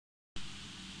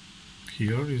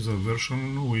here is a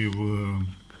version with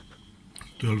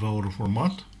 12-hour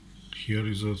format. Here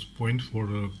is a point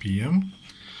for PM.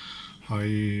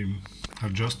 I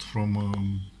adjust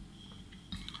from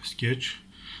sketch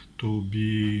to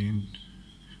be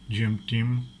GMT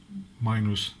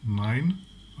 -9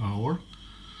 hour,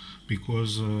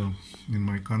 because in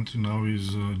my country now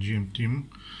is GMT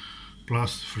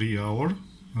plus 3 hour,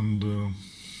 and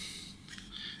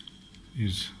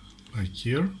is like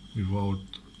here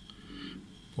without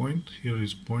point. Here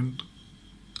is point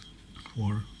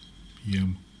for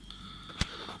PM.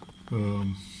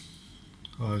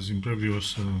 As in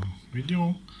previous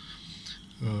video,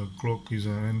 clock is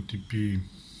an NTP.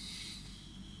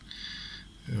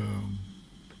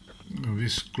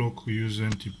 This clock uses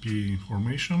NTP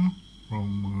information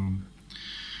from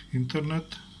internet.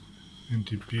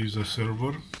 NTP is a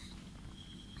server,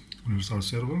 universal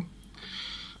server,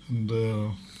 and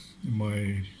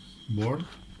my board,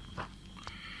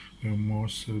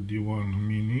 MOS D1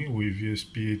 Mini with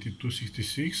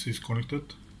ESP8266, is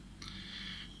connected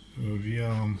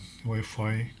via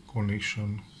Wi-Fi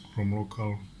connection from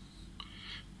local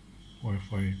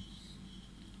Wi-Fi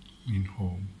in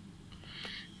home.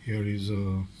 Here is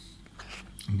a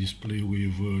display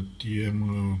with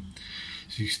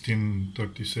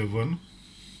TM1637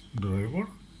 driver,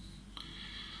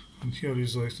 and here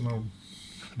is the external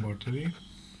battery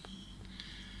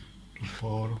to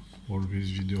power for this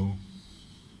video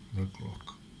the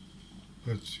clock.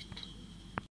 That's it.